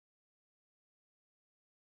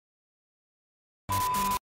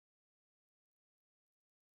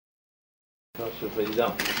Monsieur le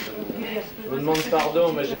Président, je vous demande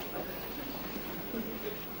pardon, mais Je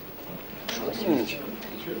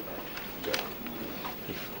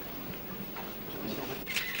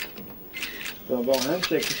peux avoir un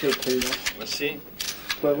chèque, Monsieur le Président. Merci.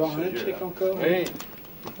 Je peux avoir un chèque encore? Oui.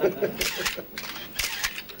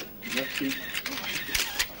 Merci.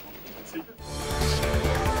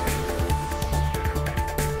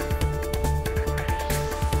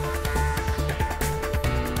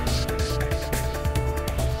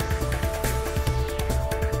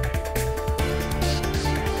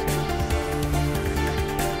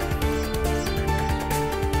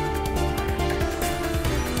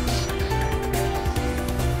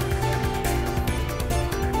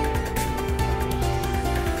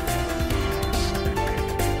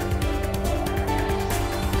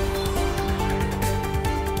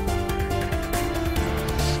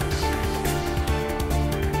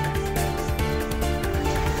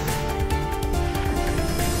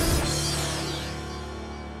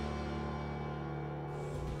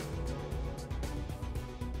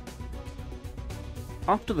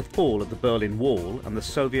 After the fall of the Berlin Wall and the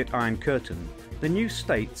Soviet Iron Curtain, the new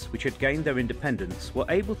states which had gained their independence were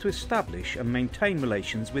able to establish and maintain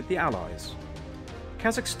relations with the Allies.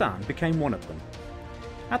 Kazakhstan became one of them.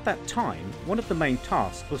 At that time, one of the main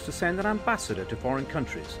tasks was to send an ambassador to foreign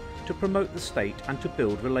countries to promote the state and to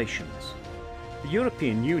build relations. The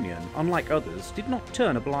European Union, unlike others, did not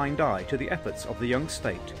turn a blind eye to the efforts of the young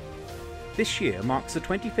state. This year marks the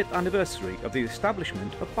 25th anniversary of the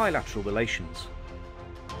establishment of bilateral relations.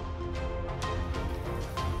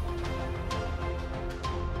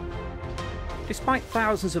 Despite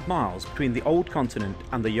thousands of miles between the old continent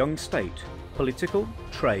and the young state, political,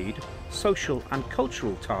 trade, social and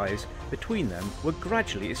cultural ties between them were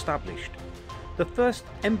gradually established. The first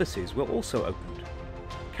embassies were also opened.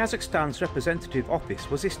 Kazakhstan's representative office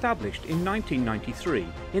was established in 1993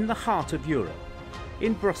 in the heart of Europe,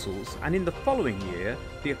 in Brussels, and in the following year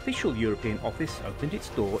the official European office opened its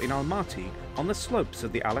door in Almaty on the slopes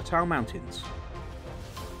of the Alatau Mountains.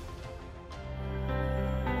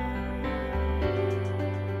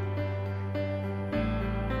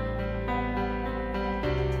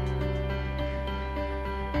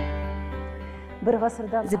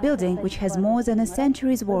 The building, which has more than a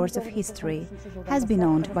century's worth of history, has been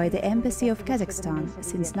owned by the Embassy of Kazakhstan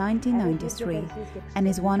since 1993 and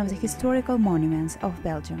is one of the historical monuments of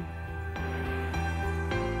Belgium.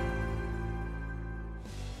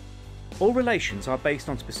 All relations are based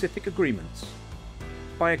on specific agreements.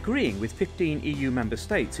 By agreeing with 15 EU member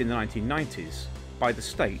states in the 1990s, by the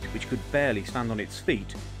state, which could barely stand on its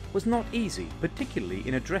feet, was not easy, particularly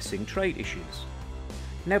in addressing trade issues.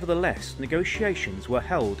 Nevertheless, negotiations were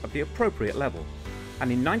held at the appropriate level,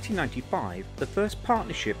 and in 1995 the first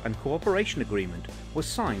partnership and cooperation agreement was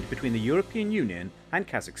signed between the European Union and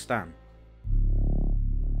Kazakhstan.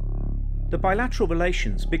 The bilateral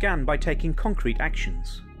relations began by taking concrete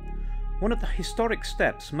actions. One of the historic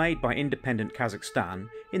steps made by independent Kazakhstan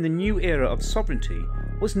in the new era of sovereignty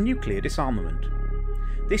was nuclear disarmament.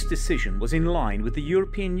 This decision was in line with the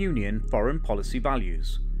European Union foreign policy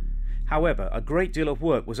values. However, a great deal of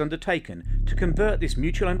work was undertaken to convert this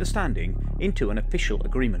mutual understanding into an official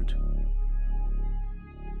agreement.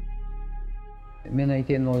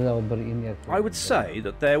 I would say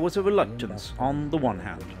that there was a reluctance on the one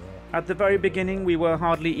hand. At the very beginning we were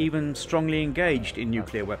hardly even strongly engaged in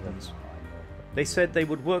nuclear weapons. They said they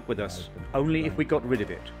would work with us only if we got rid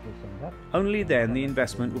of it. Only then the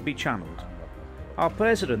investment would be channeled. Our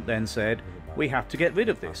president then said, "We have to get rid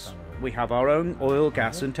of this. We have our own oil,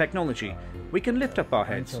 gas and technology. We can lift up our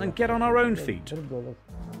heads and get on our own feet."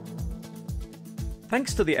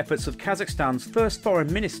 Thanks to the efforts of Kazakhstan's first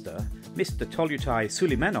foreign minister, Mr. Tolutai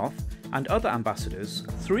Suleimanov, and other ambassadors,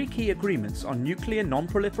 3 key agreements on nuclear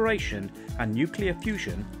non-proliferation and nuclear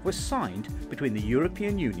fusion were signed between the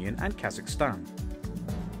European Union and Kazakhstan.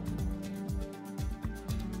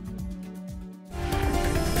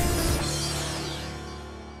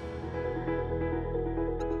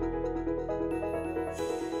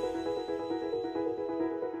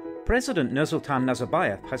 President Nursultan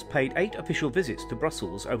Nazarbayev has paid 8 official visits to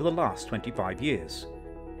Brussels over the last 25 years.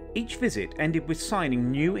 Each visit ended with signing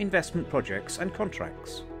new investment projects and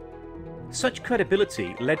contracts. Such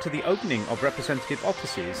credibility led to the opening of representative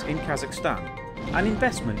offices in Kazakhstan, and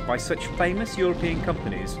investment by such famous European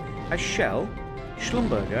companies as Shell,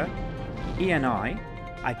 Schlumberger, ENI,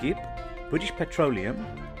 Agip, British Petroleum,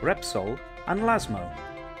 Repsol and Lasmo.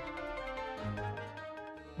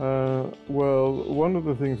 Well, one of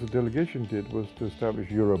the things the delegation did was to establish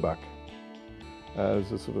Eurobac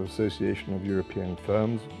as a sort of association of European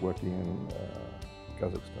firms working in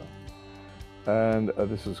Kazakhstan. And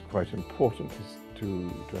this is quite important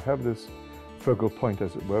to have this focal point,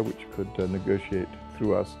 as it were, which could negotiate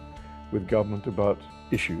through us with government about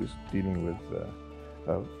issues dealing with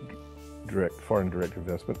foreign direct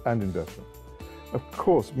investment and investment. Of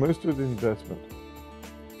course, most of the investment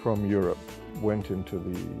from Europe went into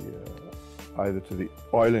either to the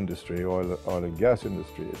oil industry, oil and gas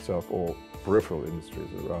industry itself, or peripheral industries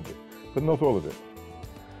around it, but not all of it.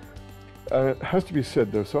 It has to be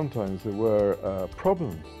said, though, sometimes there were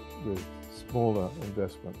problems with smaller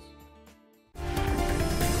investments.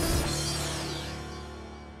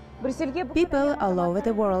 People all over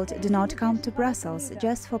the world do not come to Brussels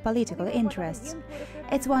just for political interests.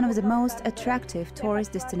 It's one of the most attractive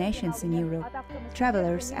tourist destinations in Europe.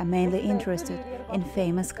 Travelers are mainly interested in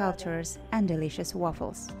famous sculptures and delicious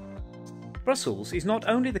waffles. Brussels is not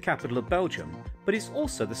only the capital of Belgium, but is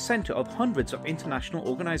also the centre of hundreds of international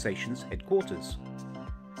organisations' headquarters.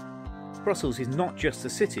 Brussels is not just a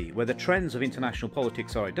city where the trends of international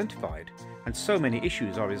politics are identified and so many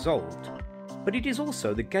issues are resolved, but it is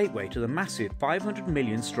also the gateway to the massive 500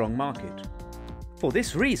 million strong market. For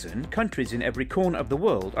this reason, countries in every corner of the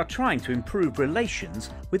world are trying to improve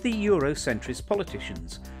relations with the Eurocentrist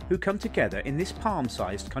politicians who come together in this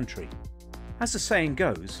palm-sized country. As the saying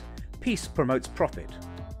goes, peace promotes profit.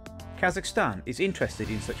 Kazakhstan is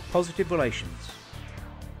interested in such positive relations.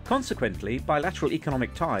 Consequently, bilateral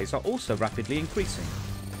economic ties are also rapidly increasing.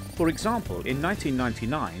 For example, in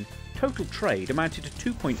 1999, total trade amounted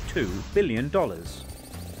to $2.2 billion.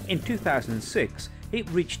 In 2006, it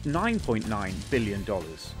reached $9.9 billion.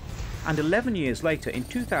 And 11 years later, in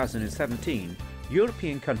 2017,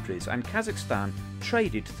 European countries and Kazakhstan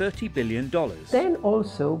traded $30 billion. Then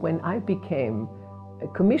also, when I became a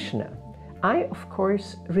commissioner, I of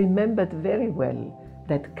course remembered very well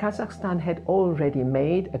that Kazakhstan had already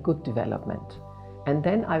made a good development. And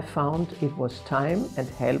then I found it was time and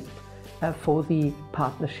help for the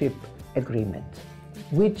partnership agreement,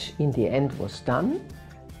 which in the end was done.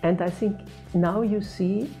 And I think now you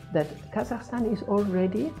see that Kazakhstan is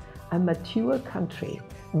already a mature country.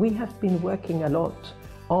 We have been working a lot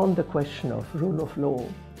on the question of rule of law,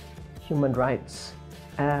 human rights,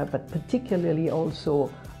 but particularly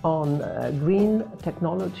also on green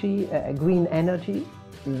technology, green energy,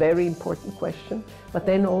 very important question, but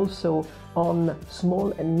then also on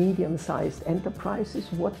small and medium-sized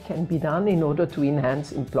enterprises, what can be done in order to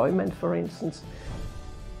enhance employment, for instance.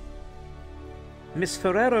 Ms.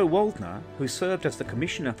 Ferrero-Waldner, who served as the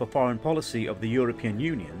Commissioner for Foreign Policy of the European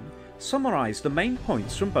Union, summarised the main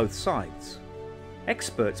points from both sides.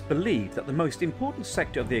 Experts believe that the most important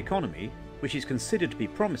sector of the economy, which is considered to be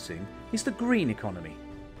promising, is the green economy.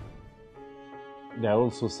 There are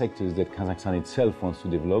also sectors that Kazakhstan itself wants to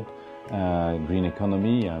develop. Green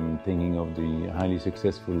economy, I'm thinking of the highly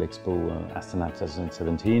successful Expo Astana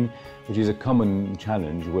 2017, which is a common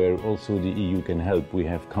challenge where also the EU can help. We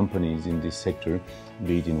have companies in this sector,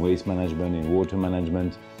 be it in waste management, in water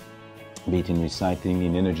management, be it in recycling,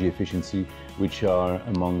 in energy efficiency, which are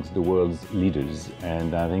amongst the world's leaders.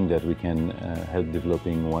 And I think that we can help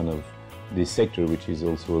developing one of this sector, which is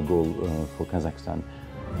also a goal for Kazakhstan.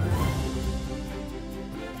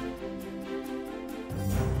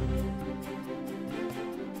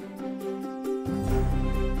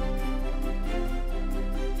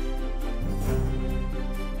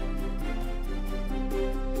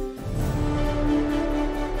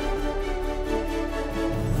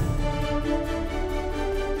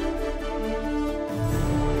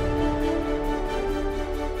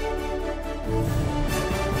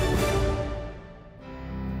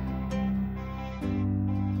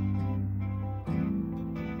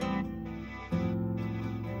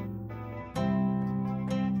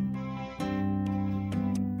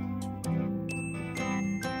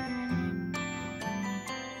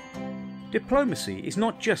 Diplomacy is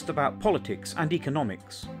not just about politics and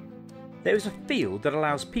economics. There is a field that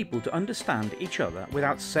allows people to understand each other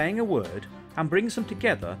without saying a word and brings them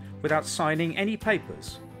together without signing any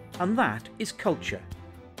papers, and that is culture.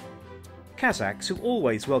 Kazakhs, who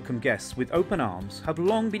always welcome guests with open arms, have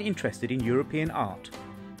long been interested in European art.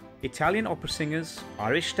 Italian opera singers,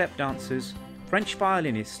 Irish step dancers, French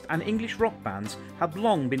violinists and English rock bands have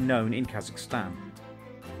long been known in Kazakhstan.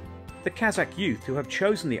 The Kazakh youth who have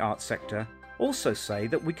chosen the art sector also say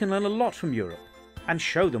that we can learn a lot from Europe and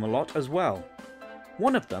show them a lot as well.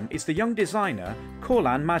 One of them is the young designer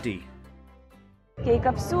Korlan Madi.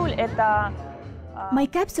 My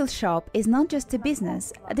capsule shop is not just a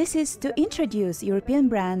business. This is to introduce European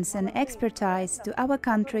brands and expertise to our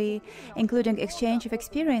country, including exchange of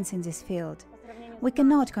experience in this field. We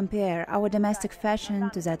cannot compare our domestic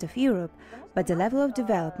fashion to that of Europe, but the level of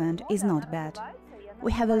development is not bad.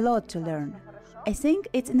 We have a lot to learn. I think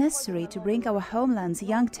it's necessary to bring our homeland's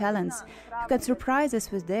young talents who can surprise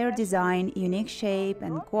us with their design, unique shape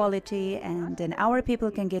and quality, and then our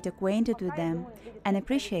people can get acquainted with them and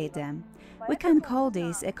appreciate them. We can call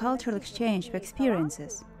this a cultural exchange of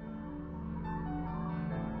experiences.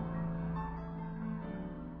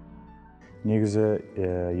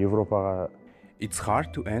 It's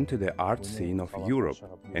hard to enter the art scene of Europe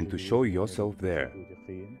and to show yourself there.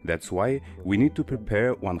 That's why we need to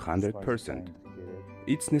prepare 100%.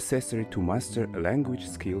 It's necessary to master language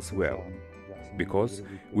skills well, because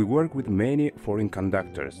we work with many foreign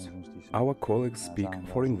conductors. Our colleagues speak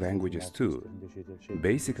foreign languages too.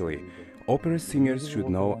 Basically, opera singers should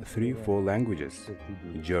know 3-4 languages: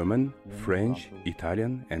 German, French,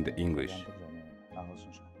 Italian and English.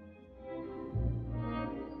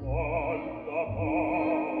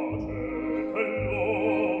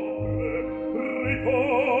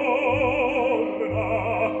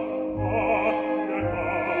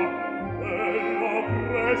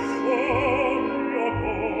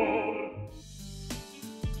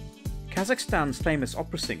 Kazakhstan's famous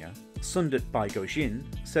opera singer, Sundet Baygojin,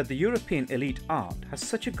 said the European elite art has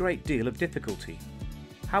such a great deal of difficulty.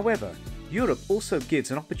 However, Europe also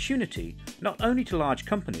gives an opportunity not only to large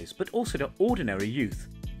companies but also to ordinary youth,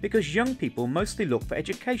 because young people mostly look for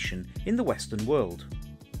education in the Western world.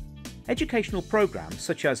 Educational programs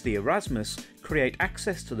such as the Erasmus create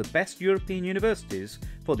access to the best European universities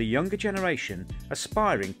for the younger generation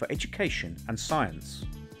aspiring for education and science.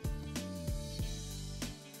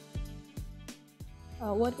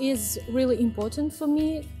 What is really important for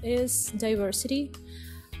me is diversity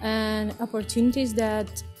and opportunities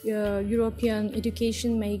that European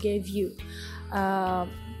education may give you.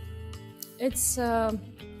 It's a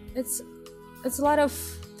lot of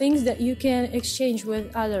things that you can exchange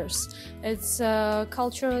with others. It's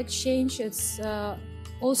cultural exchange. It's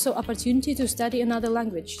also opportunity to study another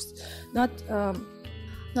language, not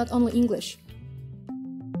only English.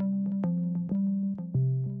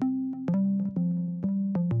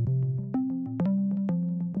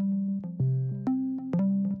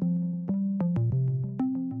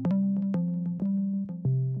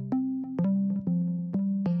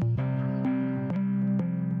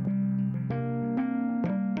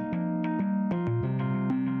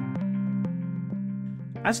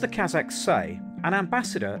 As the Kazakhs say, an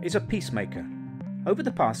ambassador is a peacemaker. Over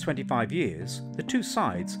the past 25 years, the two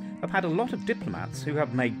sides have had a lot of diplomats who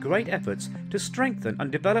have made great efforts to strengthen and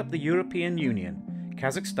develop the European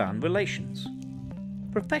Union-Kazakhstan relations.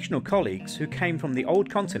 Professional colleagues who came from the old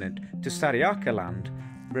continent to Saryaka land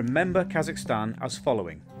remember Kazakhstan as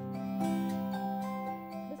following.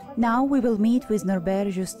 Now we will meet with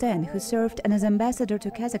Norbert Justin, who served as ambassador to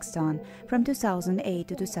Kazakhstan from 2008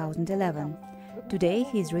 to 2011. Today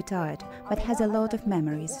he is retired, but has a lot of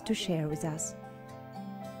memories to share with us.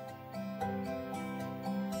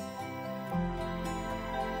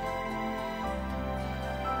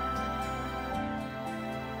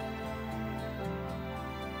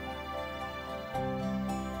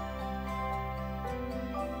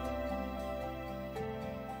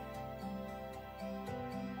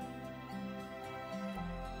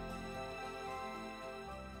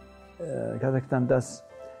 Kazakhstan does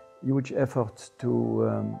huge efforts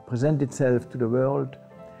to present itself to the world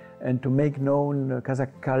and to make known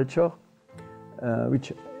Kazakh culture,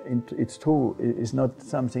 which it's true is not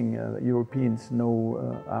something Europeans know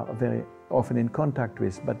are very often in contact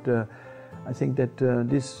with, but I think that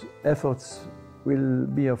these efforts will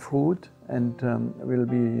bear fruit and will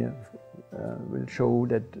show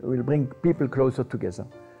that will bring people closer together.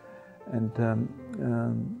 And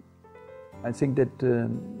I think that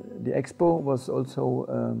the expo was also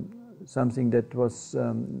something that was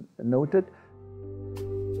noted.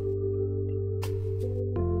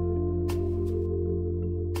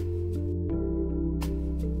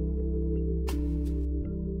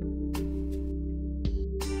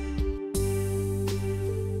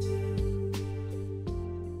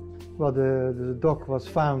 Well, the dock was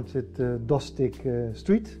found at Dostik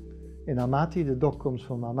Street in Almaty. The dock comes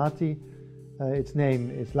from Almaty. Its name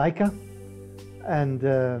is Laika. And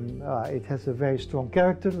it has a very strong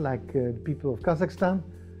character, like the people of Kazakhstan.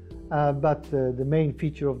 But the main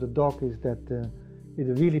feature of the dock is that it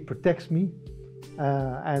really protects me,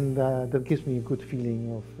 and that gives me a good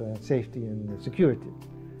feeling of safety and security.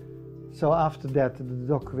 So after that, the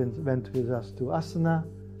dock went with us to Astana,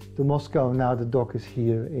 to Moscow. Now the dock is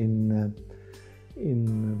here in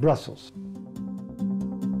Brussels.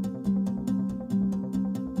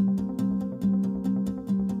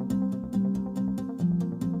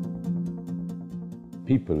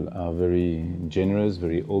 people are very generous,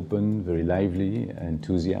 very open, very lively,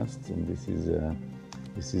 enthusiastic, and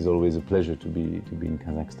this is always a pleasure to be in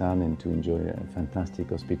Kazakhstan and to enjoy a fantastic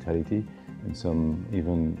hospitality and some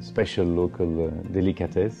even special local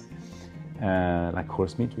delicatessen like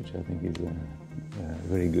horse meat, which I think is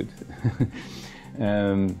very good.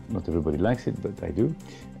 Not everybody likes it, but I do.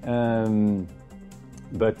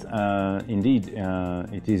 Indeed,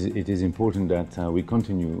 it is important that we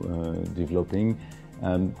continue developing.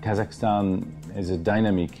 Kazakhstan is a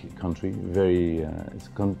dynamic country, very,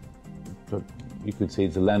 you could say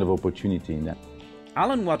it's a land of opportunity in that.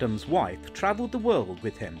 Alan Wadham's wife travelled the world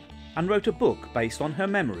with him and wrote a book based on her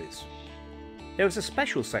memories. There is a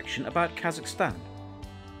special section about Kazakhstan.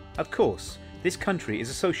 Of course, this country is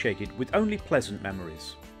associated with only pleasant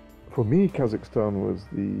memories. For me, Kazakhstan was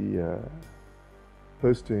the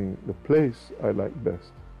place I liked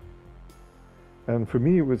best. And for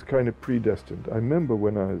me, it was kind of predestined. I remember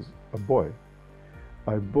when I was a boy,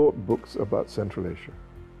 I bought books about Central Asia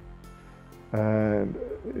and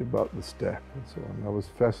about the steppe and so on. I was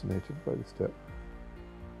fascinated by the steppe.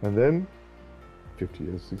 And then, 50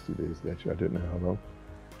 years, 60 days later, I don't know how long,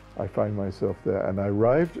 I find myself there. And I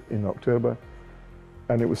arrived in October,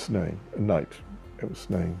 and it was snowing, at night. It was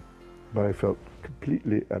snowing, but I felt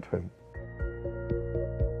completely at home.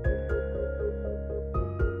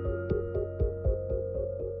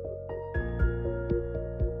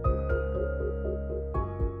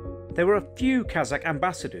 There were a few Kazakh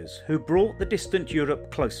ambassadors who brought the distant Europe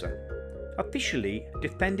closer, officially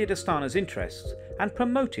defended Astana's interests and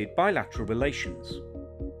promoted bilateral relations.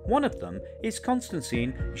 One of them is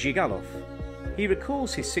Konstantin Zhigalov. He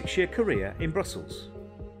recalls his 6-year career in Brussels.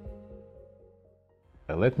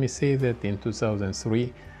 Let me say that in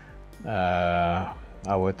 2003,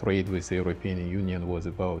 our trade with the European Union was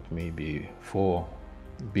about maybe $4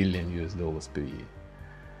 billion per year.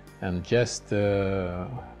 And just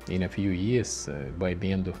in a few years, by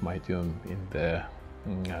the end of my term in the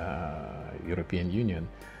European Union,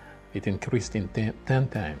 it increased in 10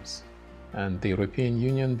 times. And the European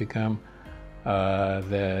Union became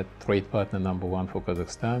the trade partner #1 for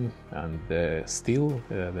Kazakhstan, and still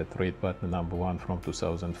the trade partner #1 from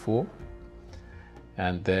 2004,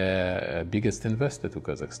 and the biggest investor to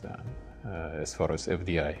Kazakhstan as far as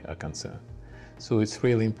FDI are concerned. So it's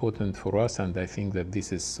really important for us, and I think that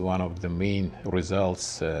this is one of the main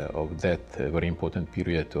results of that very important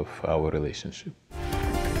period of our relationship.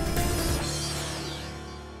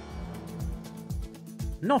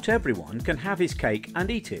 Not everyone can have his cake and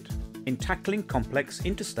eat it in tackling complex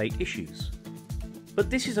interstate issues. But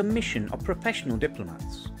this is a mission of professional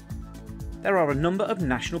diplomats. There are a number of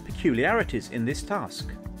national peculiarities in this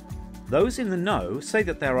task. Those in the know say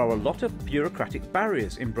that there are a lot of bureaucratic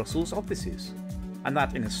barriers in Brussels offices, and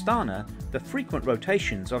that in Astana, the frequent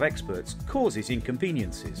rotations of experts causes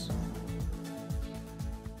inconveniences.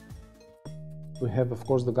 We have, of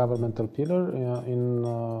course, the governmental pillar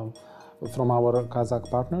from our Kazakh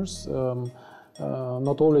partners.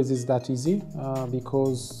 Not always is that easy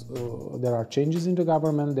because there are changes in the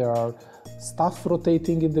government, there are staff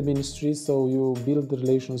rotating in the ministry, so you build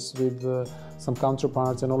relations with some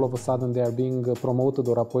counterparts and all of a sudden they are being promoted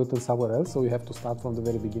or appointed somewhere else, so you have to start from the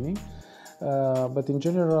very beginning. But in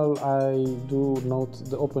general, I do note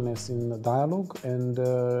the openness in dialogue and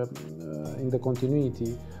in the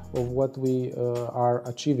continuity of what we are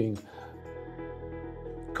achieving.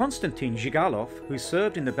 Konstantin Zhigalov, who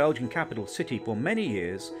served in the Belgian capital city for many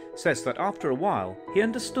years, says that after a while he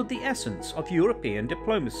understood the essence of European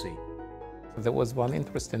diplomacy. There was one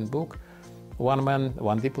interesting book.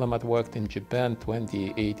 One diplomat worked in Japan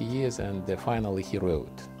 28 years and finally he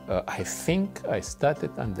wrote, I think I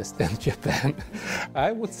started to understand Japan.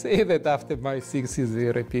 I would say that after my 6 years in the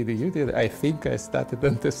European Union, I think I started to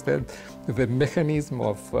understand the mechanism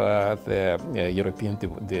of the European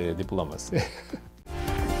diplomacy.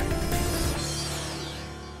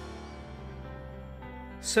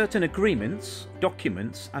 Certain agreements,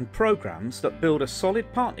 documents and programs that build a solid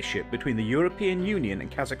partnership between the European Union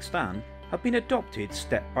and Kazakhstan have been adopted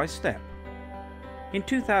step by step. In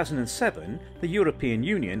 2007, the European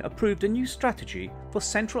Union approved a new strategy for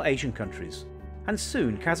Central Asian countries, and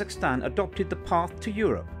soon Kazakhstan adopted the Path to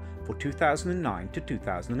Europe for 2009 to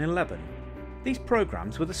 2011. These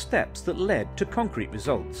programs were the steps that led to concrete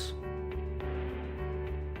results.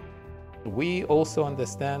 We also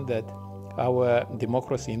understand that our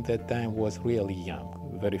democracy in that time was really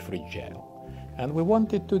young, very fragile. And we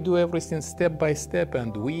wanted to do everything step by step,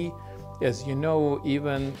 and we, as you know,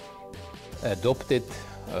 even adopted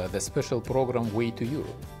the special program Way to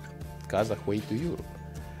Europe, Kazakh Way to Europe.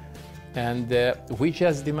 And we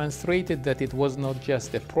just demonstrated that it was not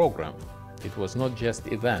just a program, it was not just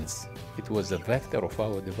events, it was a vector of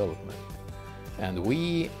our development. And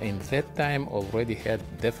we, in that time, already had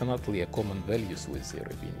definitely a common values with the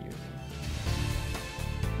European Union.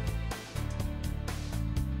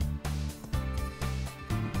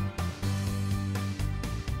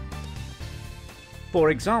 For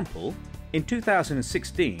example, in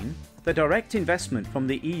 2016, the direct investment from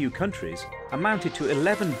the EU countries amounted to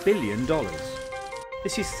 $11 billion.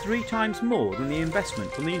 This is 3 times more than the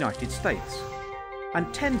investment from the United States,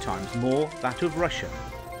 and 10 times more that of Russia,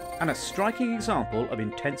 and a striking example of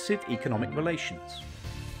intensive economic relations.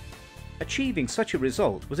 Achieving such a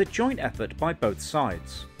result was a joint effort by both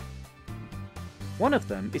sides. One of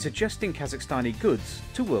them is adjusting Kazakhstani goods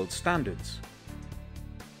to world standards.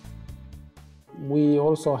 We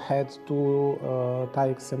also had 2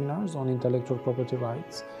 TAIEX seminars on intellectual property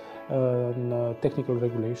rights and technical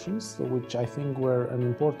regulations, which I think were an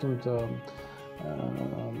important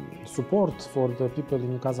support for the people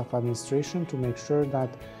in the Kazakh administration to make sure that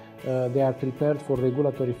they are prepared for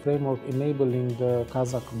regulatory framework enabling the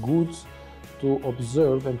Kazakh goods to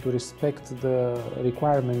observe and to respect the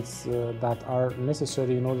requirements that are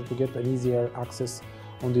necessary in order to get an easier access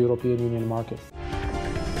on the European Union market.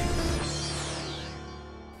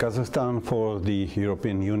 Kazakhstan for the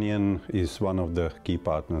European Union is one of the key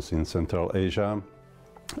partners in Central Asia,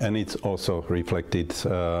 and it's also reflected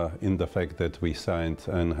in the fact that we signed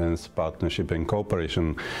an enhanced partnership and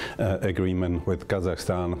cooperation agreement with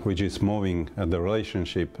Kazakhstan, which is moving the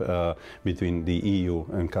relationship between the EU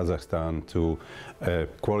and Kazakhstan to a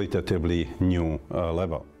qualitatively new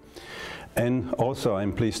level. And also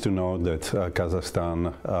I'm pleased to know that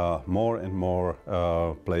Kazakhstan more and more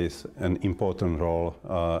plays an important role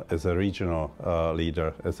as a regional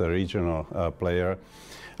leader, as a regional player.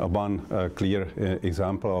 One clear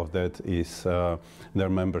example of that is their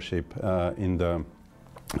membership in the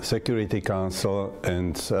Security Council,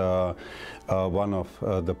 and one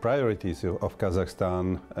of the priorities of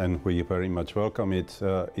Kazakhstan, and we very much welcome it,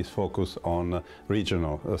 is focus on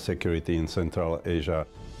regional security in Central Asia.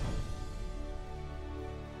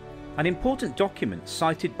 An important document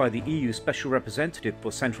cited by the EU Special Representative for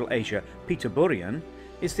Central Asia, Peter Burian,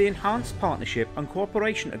 is the Enhanced Partnership and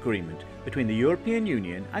Cooperation Agreement between the European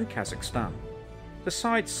Union and Kazakhstan. The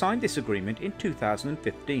sides signed this agreement in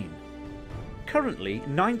 2015. Currently,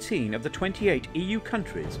 19 of the 28 EU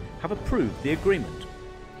countries have approved the agreement.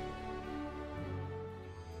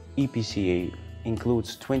 EPCA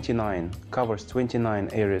covers 29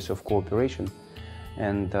 areas of cooperation,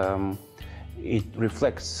 and it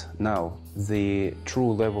reflects now the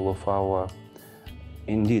true level of our,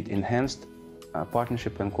 indeed, enhanced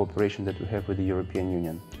partnership and cooperation that we have with the European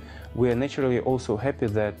Union. We are naturally also happy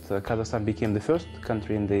that Kazakhstan became the first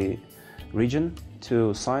country in the region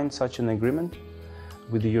to sign such an agreement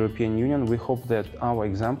with the European Union. We hope that our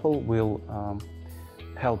example will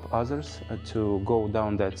help others to go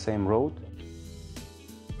down that same road.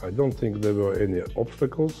 I don't think there were any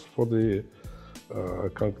obstacles for the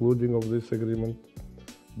concluding of this agreement,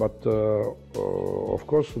 but of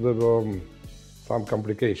course there were some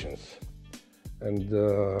complications, and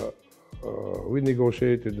we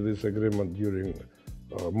negotiated this agreement during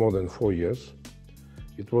more than 4 years.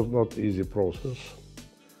 It was not an easy process,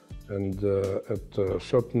 and at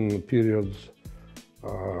certain periods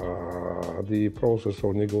the process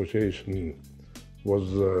of negotiation was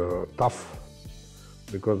tough,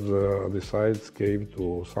 because the sides came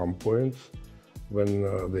to some points when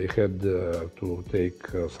they had to take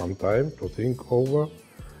some time to think over,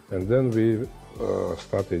 and then we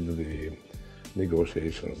started the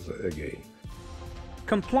negotiations again.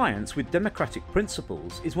 Compliance with democratic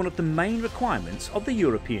principles is one of the main requirements of the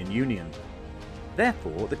European Union.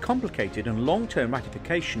 Therefore, the complicated and long-term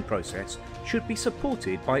ratification process should be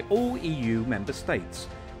supported by all EU member states,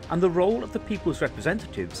 and the role of the people's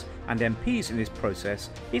representatives and MPs in this process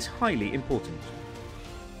is highly important.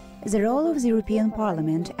 The role of the European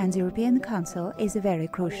Parliament and the European Council is very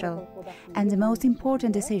crucial, and the most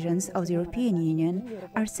important decisions of the European Union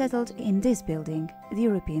are settled in this building, the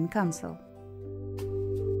European Council.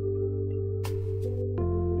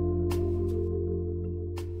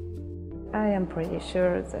 I am pretty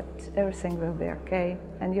sure that everything will be okay,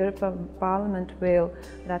 and European Parliament will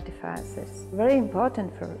ratify this. Very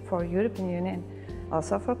important for European Union,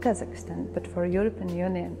 also for Kazakhstan, but for European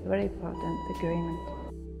Union, very important agreement.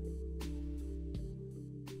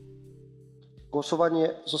 Głosowanie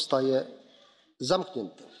zostaje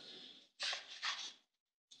zamknięte.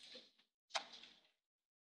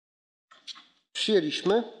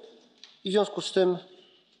 Przyjęliśmy i w związku z tym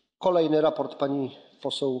kolejny raport pani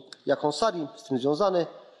poseł Jakonsari, z tym związany.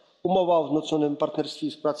 Umowa o wzmocnionym partnerstwie i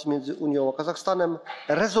współpracy między Unią a Kazachstanem.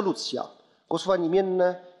 Rezolucja. Głosowanie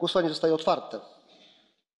imienne. Głosowanie zostaje otwarte.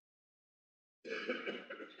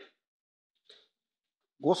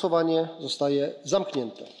 Głosowanie zostaje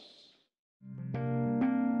zamknięte.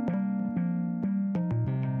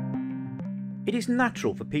 It is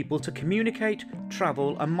natural for people to communicate,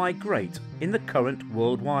 travel and migrate in the current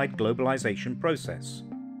worldwide globalisation process.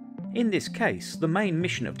 In this case, the main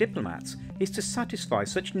mission of diplomats is to satisfy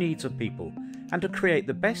such needs of people and to create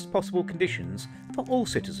the best possible conditions for all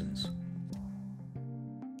citizens.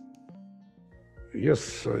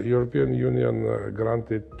 Yes, European Union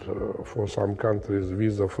granted for some countries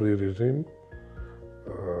visa-free regime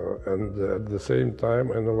and at the same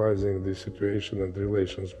time analyzing the situation and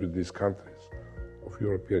relations with these countries of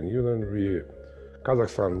European Union,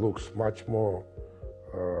 Kazakhstan looks much more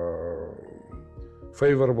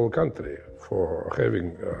favorable country for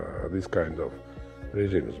having this kind of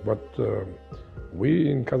regimes. But we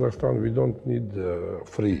in Kazakhstan, we don't need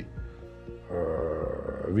free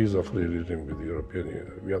visa-free regime with the European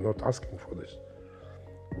Union. We are not asking for this.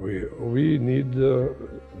 We need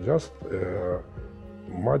just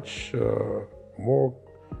much more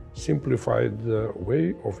simplified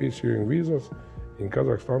way of issuing visas in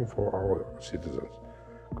Kazakhstan for our citizens.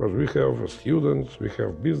 Because we have students, we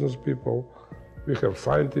have business people, we have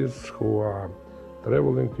scientists who are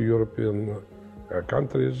traveling to European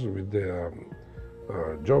countries with their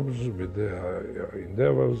jobs, with their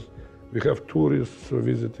endeavors. We have tourists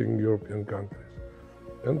visiting European countries.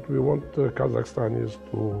 And we want Kazakhstanis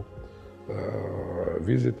to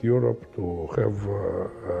visit Europe, to have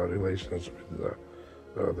relations with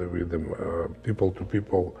them,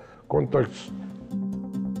 people-to-people contacts.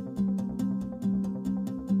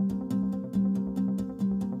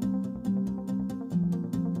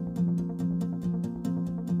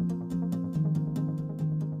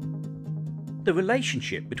 The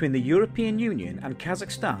relationship between the European Union and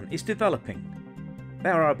Kazakhstan is developing.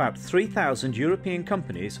 There are about 3,000 European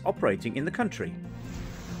companies operating in the country.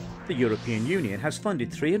 The European Union has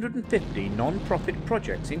funded 350 non-profit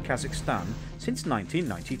projects in Kazakhstan since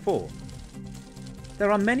 1994.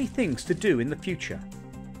 There are many things to do in the future.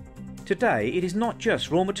 Today it is not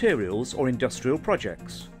just raw materials or industrial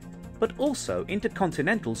projects, but also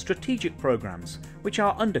intercontinental strategic programs which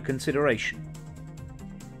are under consideration.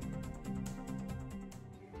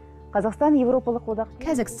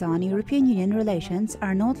 Kazakhstan-European Union relations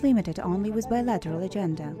are not limited only with bilateral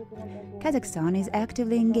agenda. Kazakhstan is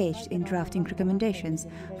actively engaged in drafting recommendations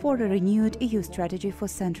for a renewed EU strategy for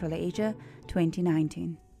Central Asia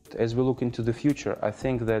 2019. As we look into the future, I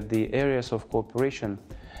think that the areas of cooperation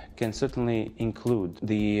can certainly include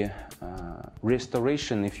the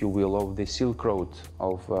restoration, if you will, of the Silk Road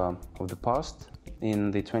of the past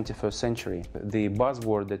in the 21st century. The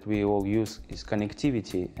buzzword that we all use is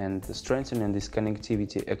connectivity, and strengthening this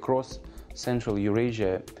connectivity across Central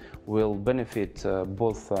Eurasia will benefit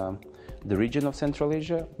both the region of Central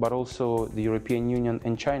Asia, but also the European Union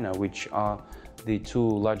and China, which are the two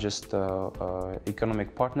largest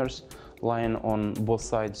economic partners lying on both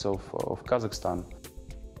sides of Kazakhstan.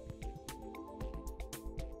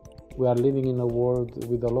 We are living in a world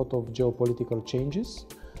with a lot of geopolitical changes.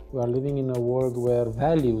 We are living in a world where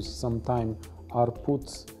values sometimes are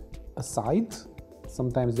put aside,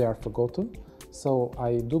 sometimes they are forgotten. So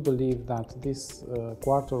I do believe that this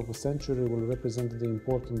quarter of a century will represent the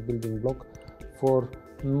important building block for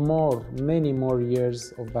many more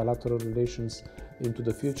years of bilateral relations into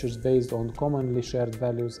the futures based on commonly shared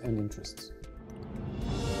values and interests.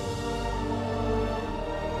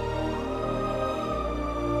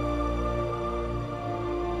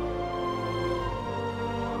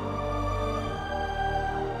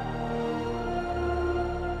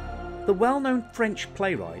 The well-known French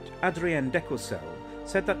playwright Adrien Decourcel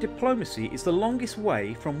said that diplomacy is the longest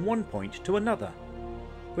way from one point to another.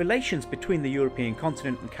 Relations between the European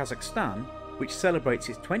continent and Kazakhstan, which celebrates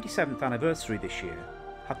its 27th anniversary this year,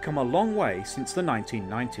 have come a long way since the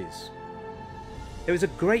 1990s. There is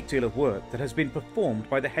a great deal of work that has been performed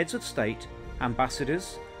by the heads of state,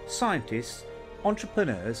 ambassadors, scientists,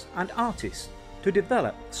 entrepreneurs and artists to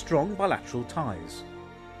develop strong bilateral ties.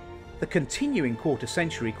 The continuing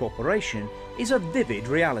quarter-century cooperation is a vivid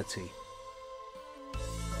reality.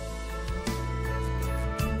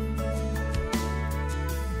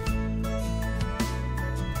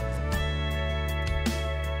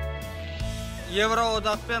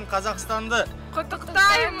 Евроодақ пен Қазақстанды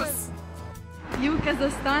құттықтаймыз! EU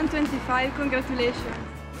Kazakhstan 25, congratulations!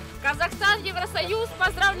 Казахстан, Евросоюз,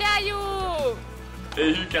 поздравляю!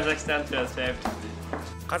 EU Kazakhstan 25.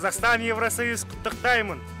 Казахстан, Евросоюз,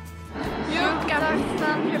 құттықтаймын. EU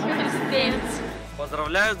Kazakhstan, European States.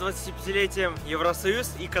 Поздравляю с 25-летием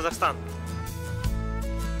Евросоюз и Казахстан.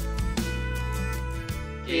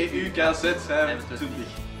 EU Kazakhstan,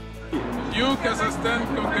 EU Kazakhstan,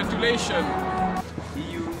 congratulations.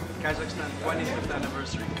 EU Kazakhstan 25th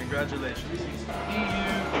anniversary, congratulations.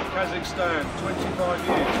 EU Kazakhstan 25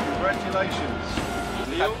 years, congratulations.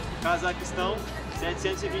 EU Kazakhstan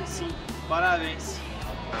 725, parabéns.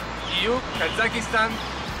 EU Kazakhstan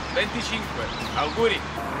 25, auguri.